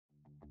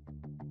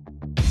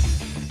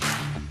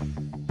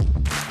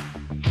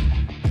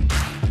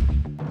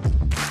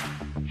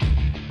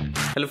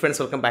Hello friends,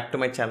 welcome back to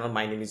my channel.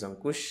 My name is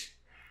Ankush.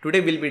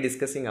 Today we'll be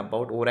discussing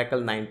about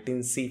Oracle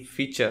 19c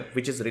feature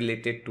which is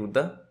related to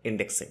the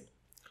indexing.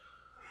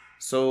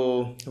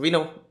 So we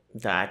know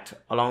that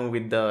along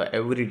with the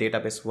every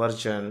database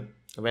version,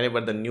 whenever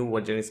the new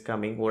version is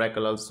coming,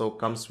 Oracle also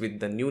comes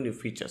with the new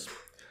features.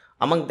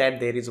 Among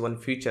that, there is one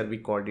feature we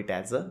called it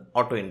as a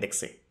auto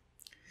indexing.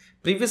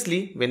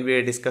 Previously, when we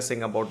were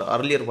discussing about the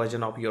earlier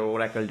version of your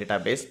Oracle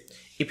database,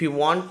 if you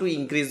want to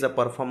increase the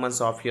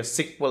performance of your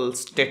SQL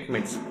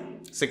statements,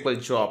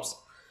 SQL jobs,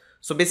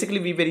 so basically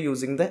we were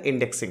using the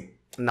indexing.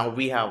 Now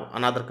we have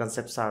another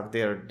concepts are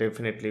there.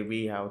 Definitely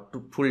we have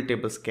full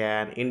table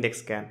scan, index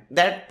scan.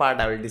 That part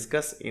I will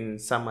discuss in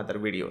some other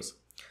videos.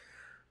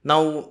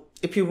 Now,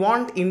 if you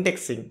want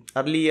indexing,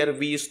 earlier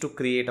we used to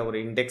create our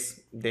index,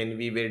 then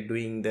we were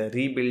doing the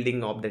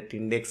rebuilding of that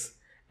index,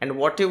 and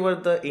whatever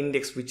the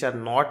index which are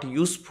not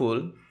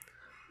useful,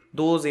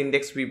 those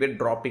index we were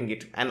dropping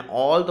it, and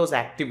all those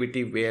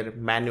activity were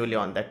manually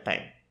on that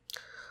time.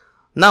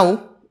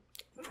 Now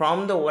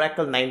from the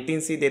Oracle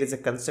 19c, there is a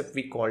concept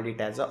we called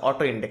it as a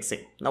auto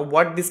indexing. Now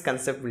what this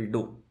concept will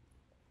do?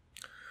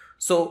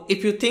 So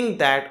if you think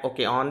that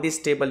okay, on this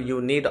table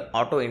you need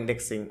auto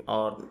indexing,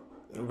 or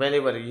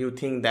whenever you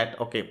think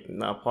that okay,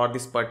 for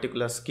this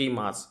particular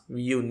schemas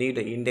you need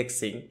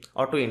indexing,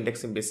 auto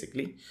indexing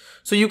basically,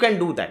 so you can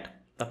do that.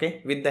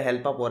 Okay, with the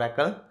help of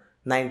Oracle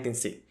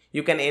 19c,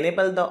 you can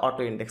enable the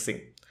auto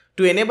indexing.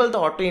 To enable the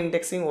auto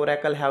indexing,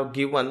 Oracle have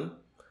given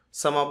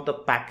some of the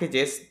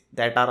packages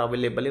that are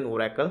available in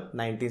Oracle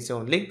 19c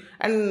only,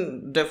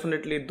 and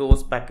definitely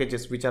those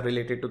packages which are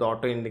related to the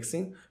auto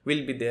indexing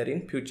will be there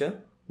in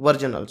future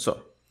version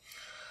also.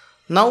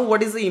 Now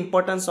what is the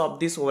importance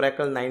of this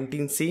Oracle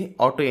 19c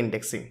auto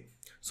indexing?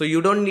 So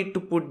you don't need to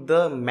put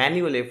the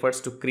manual efforts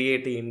to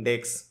create the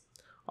index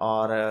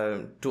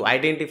or to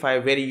identify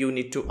where you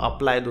need to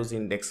apply those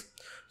index.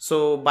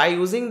 So by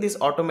using this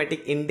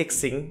automatic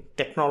indexing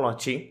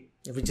technology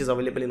which is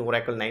available in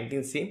Oracle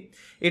 19c,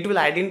 it will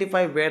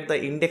identify where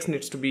the index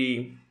needs to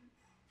be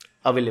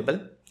available,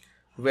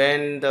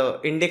 when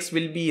the index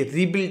will be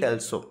rebuilt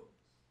also,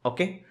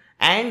 okay,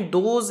 and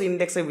those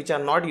indexes which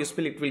are not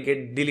useful, it will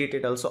get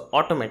deleted also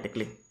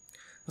automatically.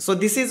 So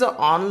this is an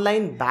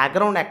online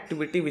background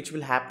activity which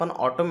will happen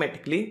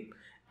automatically,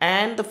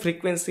 and the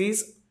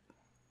frequencies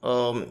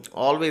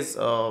always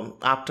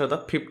after the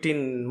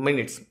 15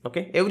 minutes,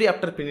 okay, every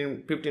after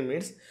 15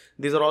 minutes,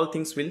 these are all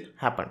things will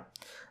happen.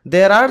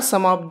 There are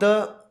some of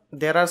the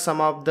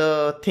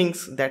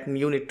things that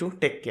you need to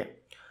take care.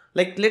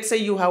 Like let's say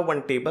you have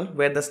one table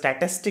where the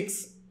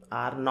statistics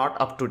are not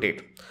up to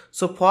date,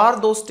 so for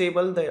those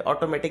table the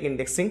automatic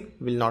indexing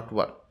will not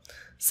work.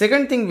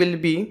 Second thing will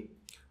be,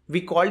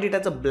 we called it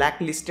as a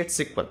blacklisted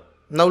SQL.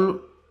 Now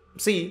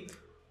see,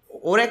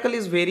 Oracle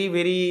is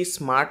very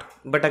smart,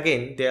 but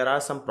again there are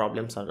some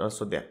problems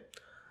also there.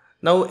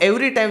 Now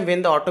every time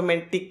when the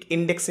automatic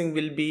indexing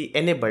will be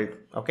enabled,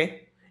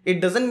 okay, it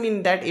doesn't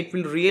mean that it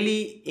will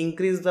really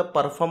increase the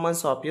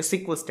performance of your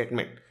SQL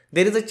statement.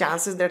 There is a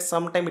chances that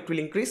sometime it will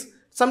increase,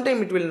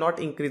 sometime it will not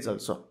increase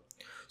also.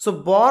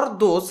 So for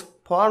those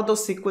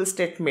SQL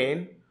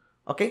statement,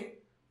 okay,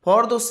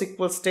 for those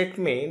SQL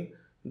statement,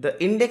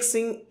 the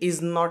indexing is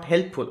not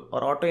helpful,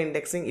 or auto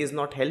indexing is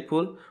not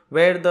helpful,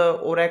 where the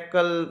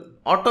Oracle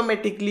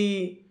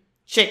automatically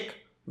check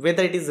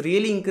whether it is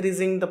really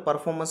increasing the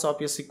performance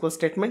of your SQL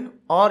statement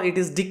or it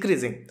is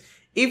decreasing.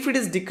 If it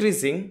is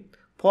decreasing,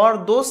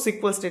 for those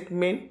SQL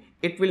statement,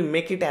 it will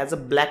make it as a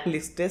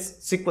blacklisted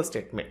SQL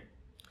statement.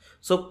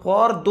 So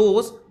for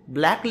those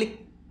blacklisted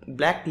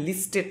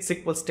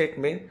SQL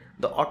statement,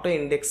 the auto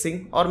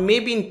indexing, or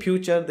maybe in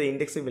future the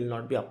indexing will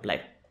not be applied.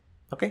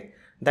 Okay,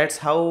 that's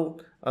how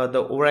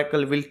the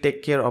Oracle will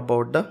take care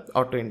about the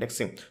auto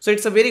indexing. So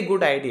it's a very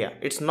good idea.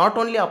 It's not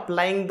only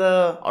applying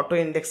the auto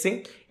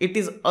indexing, it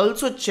is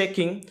also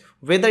checking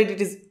whether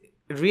it is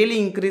really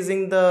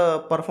increasing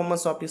the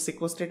performance of your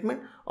SQL statement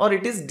or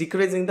it is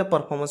decreasing the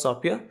performance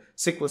of your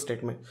SQL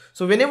statement.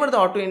 So whenever the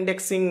auto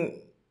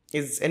indexing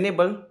is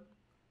enabled,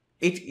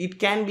 it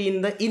can be in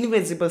the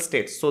invisible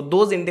states. So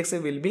those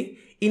indexes will be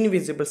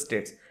invisible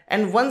states,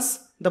 and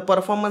once the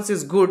performance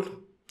is good,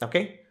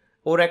 okay,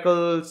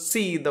 Oracle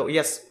see the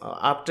yes,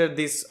 after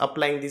this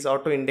applying this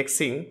auto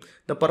indexing,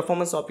 the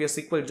performance of your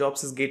SQL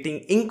jobs is getting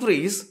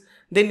increased,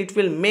 then it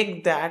will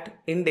make that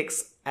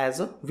index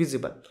as a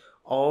visible.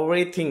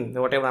 Everything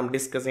whatever I'm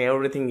discussing,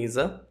 everything is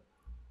a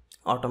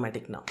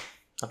automatic now.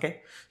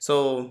 Okay,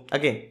 so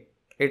again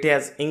it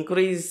has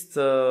increased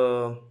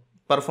the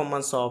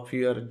performance of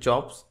your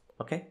jobs.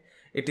 Okay,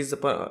 it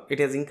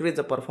has increased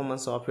the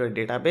performance of your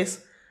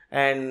database,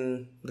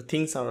 and the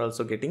things are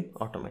also getting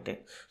automated.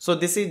 So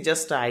this is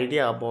just an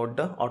idea about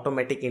the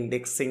automatic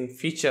indexing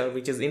feature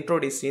which is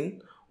introduced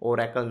in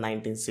Oracle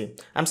 19c.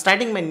 I'm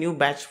starting my new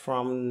batch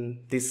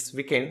from this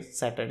weekend,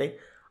 Saturday.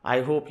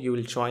 I hope you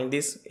will join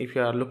this. If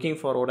you are looking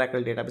for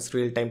Oracle database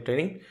real-time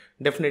training,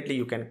 definitely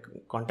you can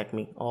contact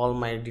me. All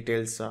my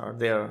details are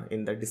there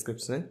in the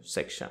description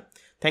section.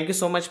 Thank you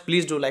so much.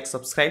 Please do like,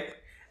 subscribe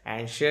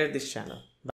and share this channel.